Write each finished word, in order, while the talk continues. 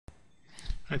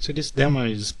Right, so this demo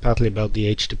is partly about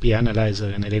the HTTP Analyzer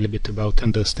and a little bit about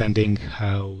understanding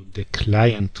how the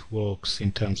client works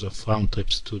in terms of round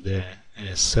trips to the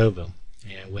server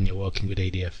when you're working with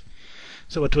ADF.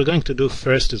 So what we're going to do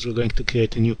first is we're going to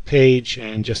create a new page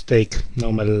and just take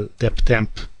normal dep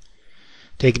temp,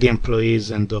 take the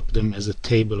employees and drop them as a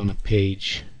table on a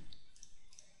page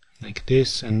like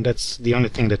this, and that's the only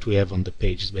thing that we have on the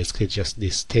page, is basically just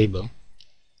this table.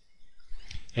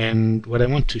 And what I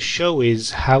want to show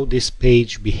is how this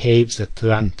page behaves at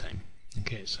runtime.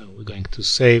 Okay, so we're going to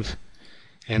save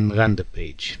and run the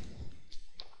page.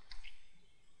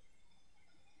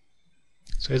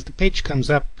 So as the page comes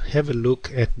up, have a look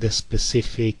at the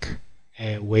specific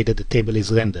way that the table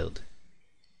is rendered.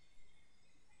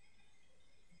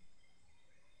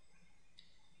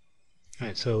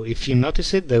 Right, so if you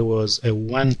notice it, there was a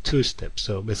 1-2 step.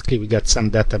 So basically we got some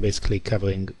data basically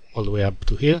covering all the way up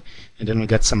to here, and then we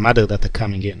got some other data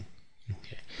coming in.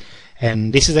 Okay.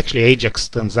 And this is actually Ajax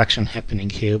transaction happening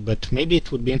here, but maybe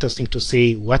it would be interesting to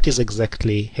see what is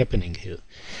exactly happening here.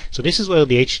 So this is where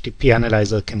the HTTP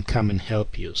Analyzer can come and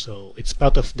help you. So it's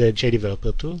part of the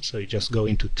JDeveloper tool, so you just go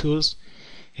into Tools,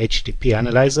 HTTP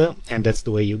Analyzer, and that's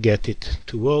the way you get it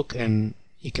to work, and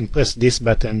you can press this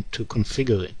button to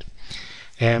configure it.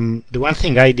 The one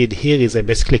thing I did here is I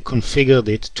basically configured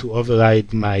it to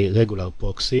override my regular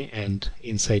proxy, and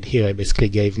inside here I basically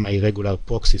gave my regular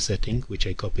proxy setting, which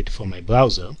I copied from my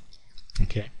browser.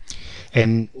 Okay,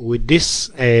 and with this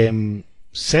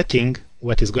setting,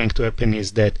 what is going to happen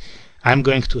is that I'm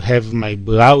going to have my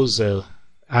browser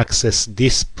access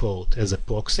this port as a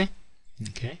proxy.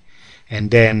 Okay, and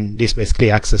then this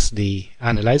basically access the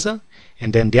analyzer.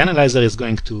 And then the analyzer is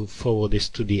going to forward this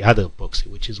to the other proxy,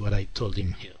 which is what I told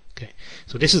him here. Okay,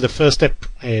 so this is the first step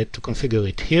to configure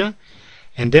it here.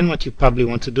 And then what you probably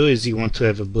want to do is you want to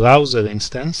have a browser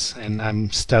instance, and I'm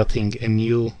starting a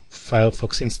new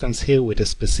Firefox instance here with a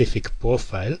specific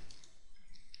profile.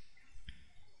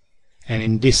 And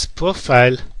in this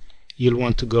profile, you'll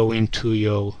want to go into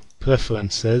your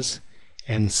preferences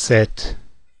and set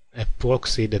a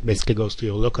proxy that basically goes to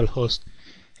your local host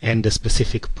and the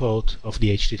specific port of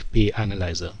the HTTP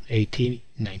Analyzer,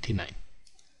 8099.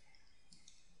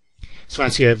 So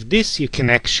once you have this, you can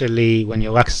actually, when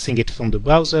you're accessing it from the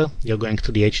browser, you're going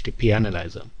to the HTTP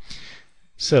Analyzer.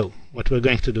 So what we're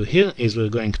going to do here is we're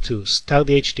going to start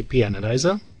the HTTP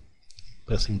Analyzer,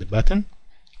 pressing the button,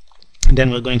 and then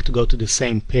we're going to go to the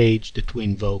same page that we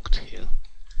invoked here.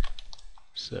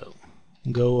 So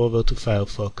go over to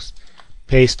Firefox,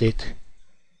 paste it,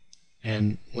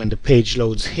 and when the page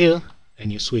loads here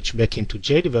and you switch back into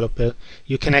JDeveloper,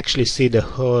 you can actually see the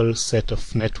whole set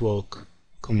of network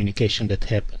communication that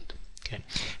happened. Okay,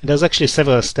 and there's actually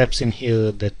several steps in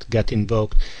here that got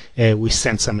invoked. We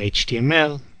sent some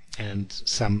HTML and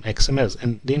some XMLs,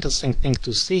 and the interesting thing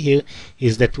to see here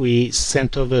is that we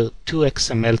sent over 2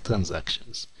 XML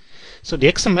transactions. So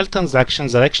the XML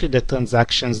transactions are actually the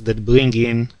transactions that bring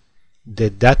in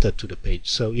the data to the page.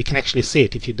 So you can actually see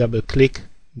it if you double click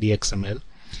the XML.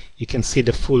 You can see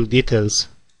the full details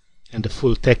and the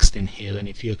full text in here, and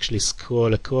if you actually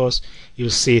scroll across, you'll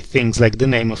see things like the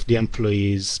name of the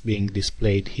employees being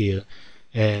displayed here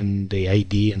and the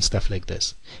ID and stuff like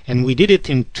this. And we did it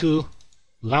in 2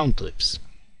 round trips.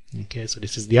 Okay, so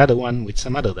this is the other one with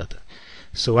some other data.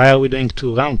 So why are we doing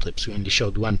 2 round trips? We only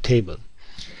showed 1 table.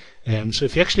 So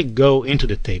if you actually go into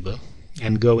the table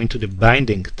and go into the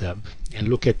binding tab and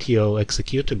look at your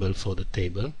executable for the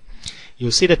table,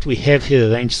 you'll see that we have here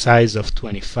a range size of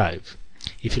 25.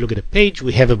 If you look at the page,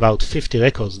 we have about 50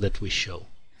 records that we show.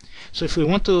 So if we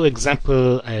want to,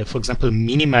 for example,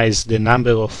 minimize the number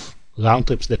of round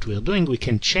trips that we're doing, we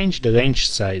can change the range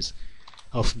size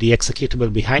of the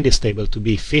executable behind this table to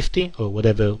be 50 or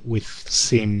whatever we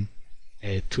seem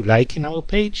to like in our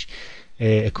page,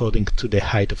 according to the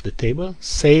height of the table.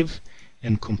 Save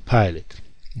and compile it.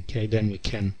 Okay, then we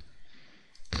can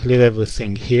clear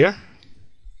everything here,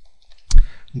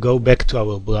 go back to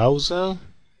our browser,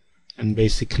 and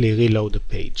basically reload the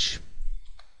page.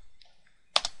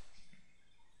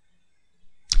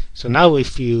 So now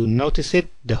if you notice it,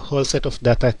 the whole set of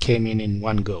data came in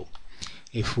one go.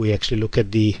 If we actually look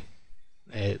at the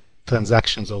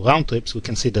transactions or round trips, we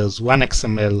can see there's 1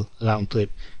 XML round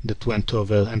trip that went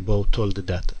over and brought all the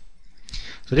data.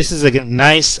 So this is again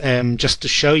nice, just to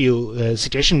show you the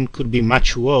situation could be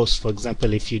much worse. For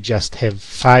example, if you just have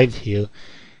 5 here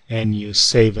and you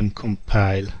save and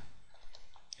compile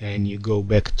and you go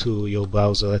back to your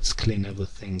browser. Let's clean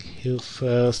everything here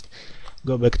first.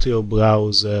 Go back to your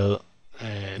browser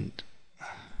and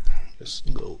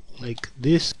just go like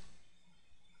this.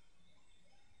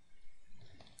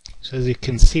 So as you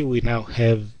can see, we now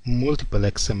have multiple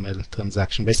XML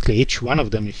transactions. Basically, each one of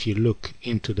them, if you look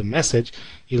into the message,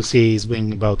 you'll see is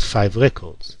bringing about 5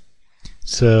 records.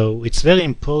 So it's very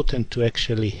important to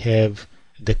actually have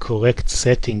the correct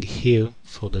setting here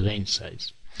for the range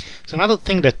size. So another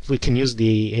thing that we can use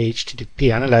the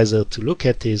HTTP Analyzer to look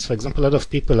at is, for example, a lot of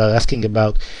people are asking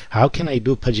about how can I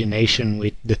do pagination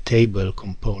with the table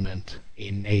component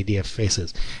in ADF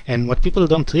Faces. And what people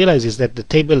don't realize is that the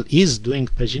table is doing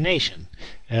pagination.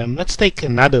 Let's take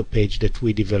another page that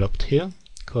we developed here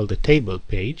called the table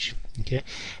page. Okay,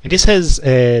 and this has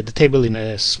the table in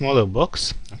a smaller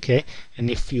box. Okay, and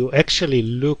if you actually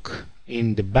look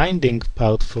in the binding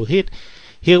part for it,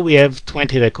 here we have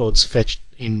 20 records fetched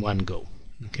in one go.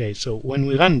 Okay, so when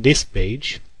we run this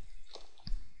page,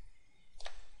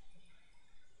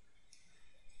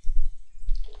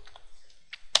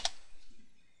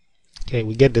 okay,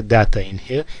 we get the data in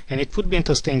here, and it would be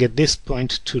interesting at this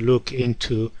point to look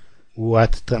into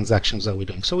what transactions are we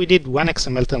doing. So we did one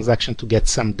XML transaction to get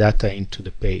some data into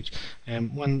the page.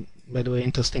 One, by the way,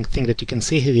 interesting thing that you can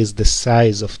see here is the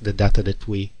size of the data that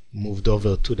we moved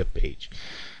over to the page.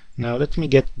 Now let me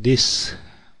get this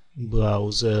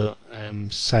browser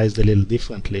sized a little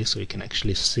differently so you can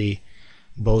actually see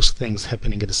both things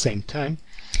happening at the same time.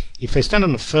 If I stand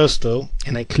on the first row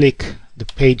and I click the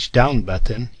page down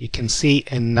button, you can see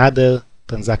another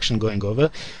transaction going over.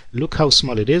 Look how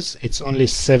small it is. It's only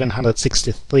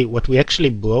 763. What we actually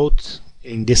brought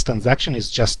in this transaction is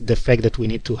just the fact that we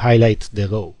need to highlight the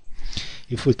row.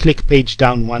 If we click page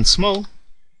down once more,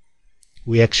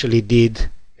 we actually did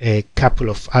a couple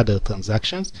of other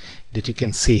transactions that you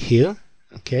can see here.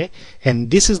 Okay, and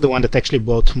this is the one that actually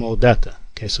brought more data.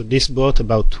 Okay, so this brought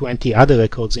about 20 other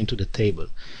records into the table.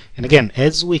 And again,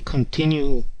 as we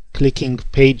continue clicking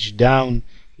page down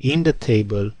in the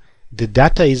table, the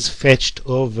data is fetched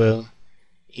over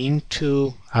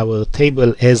into our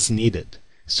table as needed.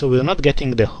 So we're not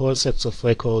getting the whole sets of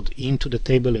record into the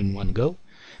table in one go,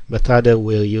 but rather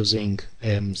we're using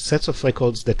sets of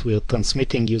records that we're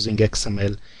transmitting using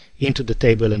XML into the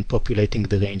table and populating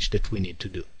the range that we need to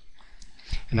do.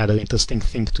 Another interesting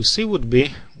thing to see would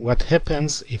be what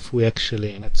happens if we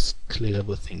actually, let's clear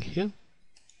everything here,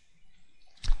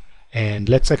 and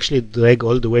let's actually drag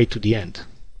all the way to the end.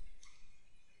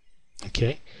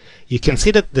 Okay, you can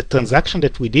see that the transaction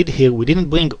that we did here, we didn't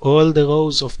bring all the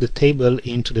rows of the table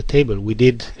into the table. We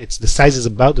did, the size is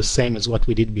about the same as what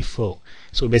we did before.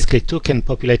 So we basically took and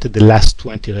populated the last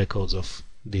 20 records of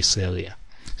this area.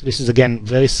 So this is again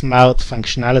very smart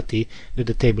functionality that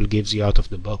the table gives you out of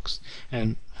the box,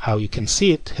 and how you can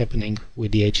see it happening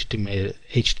with the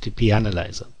HTTP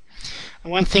Analyzer.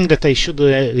 And one thing that I should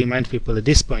remind people at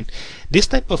this point, this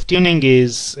type of tuning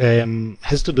is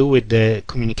has to do with the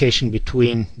communication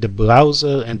between the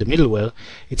browser and the middleware.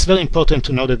 It's very important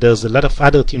to know that there's a lot of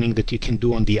other tuning that you can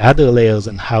do on the other layers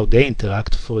and how they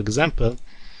interact. For example,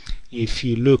 if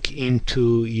you look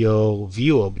into your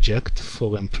view object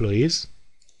for employees,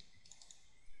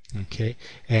 okay,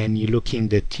 and you look in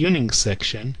the tuning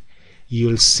section,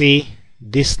 you'll see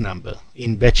this number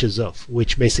in batches of,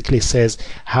 which basically says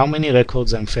how many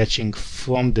records I'm fetching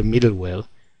from the middleware,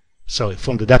 sorry,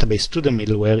 from the database to the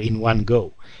middleware in one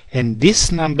go. And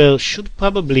this number should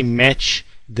probably match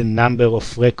the number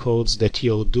of records that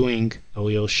you're doing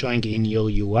or you're showing in your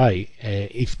UI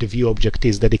if the view object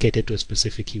is dedicated to a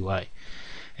specific UI.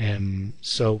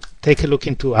 So take a look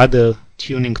into other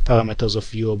tuning parameters of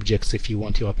view objects if you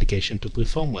want your application to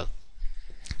perform well.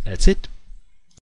 That's it.